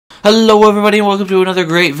Hello everybody and welcome to another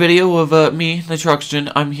great video of me,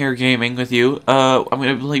 Nitroxygen. I'm here gaming with you. I'm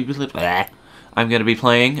gonna be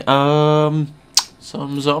playing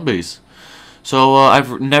some zombies. So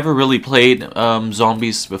I've never really played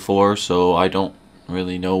zombies before, so I don't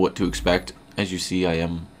really know what to expect. As you see, I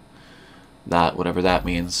am that, whatever that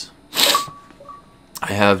means.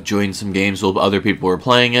 I have joined some games while other people were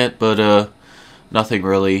playing it, but nothing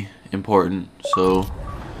really important. So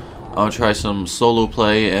I'll try some solo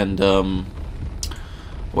play and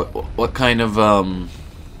what kind of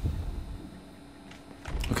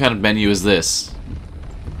menu is this?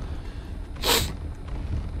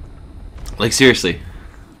 Like seriously?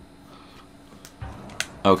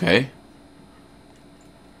 Okay.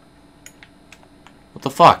 What the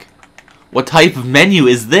fuck? What type of menu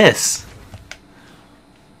is this?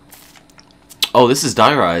 Oh, this is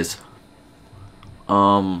Die Rise.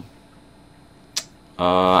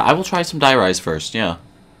 I will try some Die Rise first, yeah.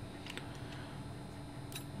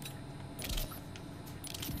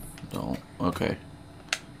 No, okay.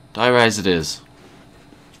 Die Rise it is.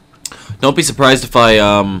 Don't be surprised if I,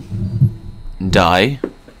 die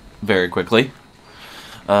very quickly.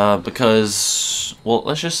 Because, well,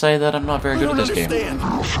 let's just say that I'm not very good at this game.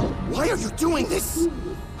 Why are you doing this?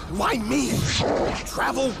 Why me?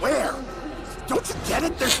 Travel where? Don't you get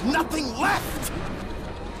it? There's nothing left!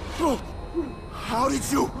 Oh. How did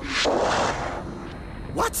you...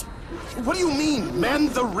 What? What do you mean, mend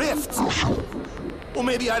the rift? Well,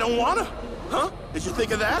 maybe I don't wanna. Huh? Did you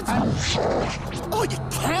think of that? Oh, you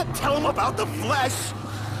can't tell them about the flesh.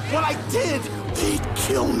 What I did, they'd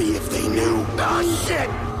kill me if they knew. Ah, shit!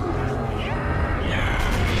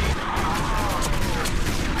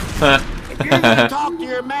 If you're gonna talk to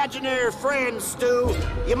your imaginary friends, Stu,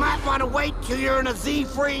 you might want to wait till you're in a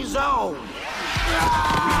Z-free zone.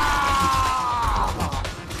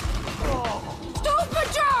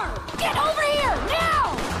 Get over here,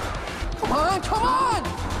 now! Come on, come on!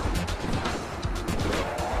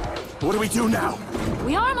 What do we do now?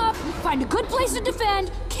 We arm up, find a good place to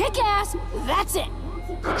defend, kick ass, that's it!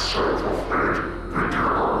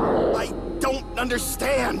 I don't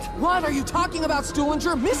understand. What are you talking about,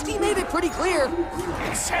 Stuhlinger? Misty made it pretty clear.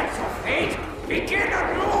 Accept your fate, begin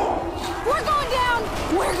anew! We're going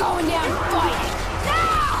down, fight!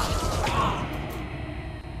 Ah!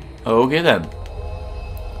 Okay then.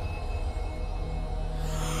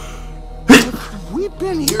 We've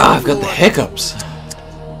been here I've got the hiccups.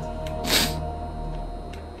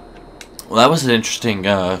 Well, that was an interesting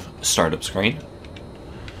startup screen.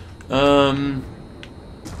 Uh-oh.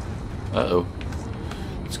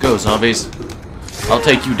 Let's go, zombies. I'll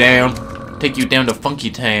take you down. Take you down to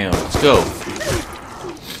Funky Town. Let's go.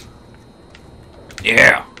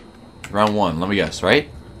 Yeah. Round one. Let me guess, right?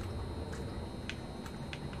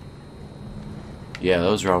 Yeah, that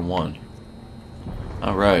was round one.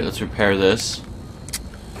 Alright, let's repair this.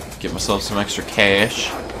 Get myself some extra cash.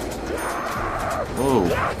 Whoa.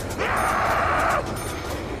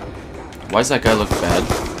 Why does that guy look bad?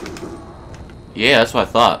 Yeah, that's what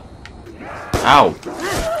I thought. Ow.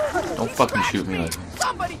 Don't fucking shoot me like that.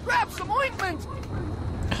 Somebody grab some ointment!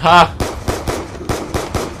 Ha!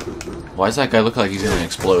 Why does that guy look like he's gonna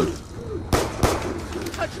explode?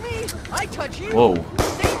 Touch me, I touch you. Whoa.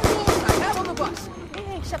 Same rules I have on the bus.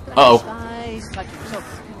 Except that Uh-oh. touch yourself.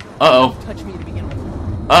 Uh-oh. Touch me to begin with.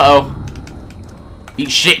 Uh-oh. Eat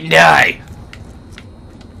shit and die!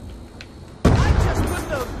 I just put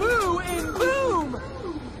the boo in boom!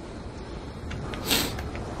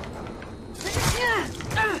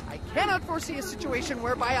 I cannot foresee a situation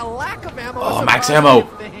whereby a lack of ammo is a max positive ammo.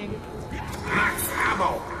 thing. Max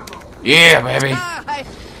ammo! Yeah, baby. Ah,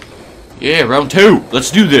 Yeah, round two. Let's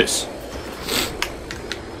do this.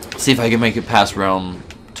 See if I can make it past round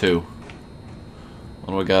two.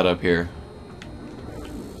 What do we got up here?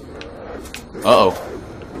 Uh-oh.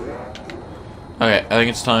 Okay, I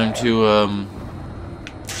think it's time to,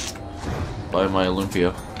 buy my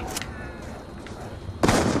Olympia.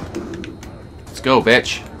 Let's go,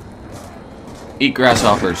 bitch. Eat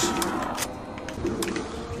grasshoppers.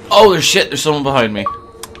 Oh, there's shit. There's someone behind me.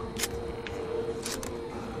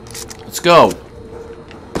 Let's go.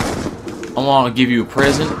 I want to give you a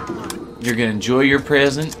present. You're going to enjoy your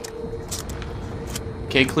present.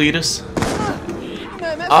 Okay, Cletus?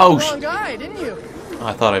 I messed Oh, with the wrong guy, didn't you?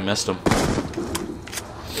 I thought I missed him.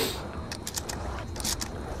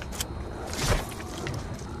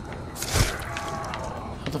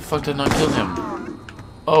 How the fuck did I not kill him?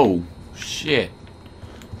 Oh, shit.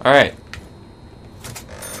 Alright.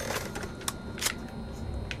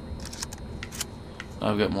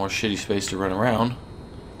 I've got more shitty space to run around.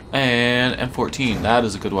 And M14, that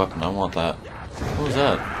is a good weapon. I want that. What was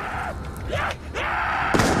that?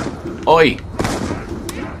 Oi!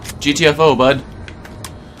 GTFO, bud.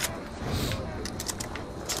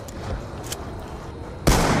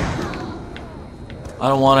 I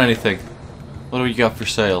don't want anything. What do you got for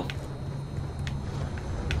sale?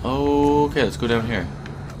 Okay, let's go down here.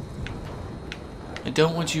 I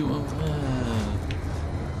don't want you...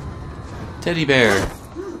 teddy bear.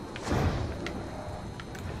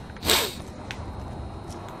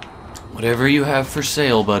 Whatever you have for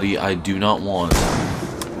sale, buddy, I do not want.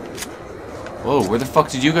 Whoa, where the fuck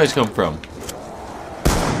did you guys come from?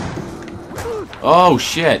 Oh,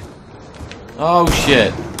 shit. Oh,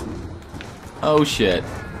 shit. Oh, shit.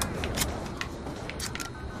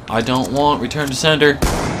 I don't want return to sender.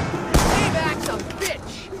 Payback's a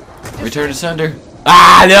bitch. Return to sender.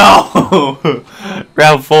 Ah, no!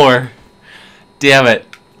 Round 4. Damn it.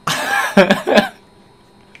 I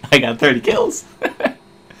got 30 kills.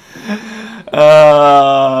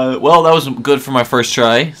 Well, that was good for my first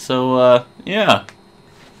try, so, yeah.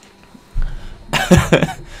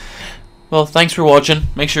 Well, thanks for watching.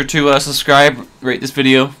 Make sure to subscribe, rate this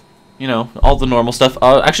video, you know, all the normal stuff.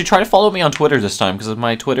 Actually, try to follow me on Twitter this time, because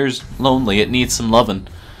my Twitter's lonely. It needs some lovin'.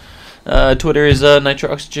 Twitter is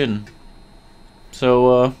Nitroxygen.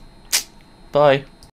 So, bye.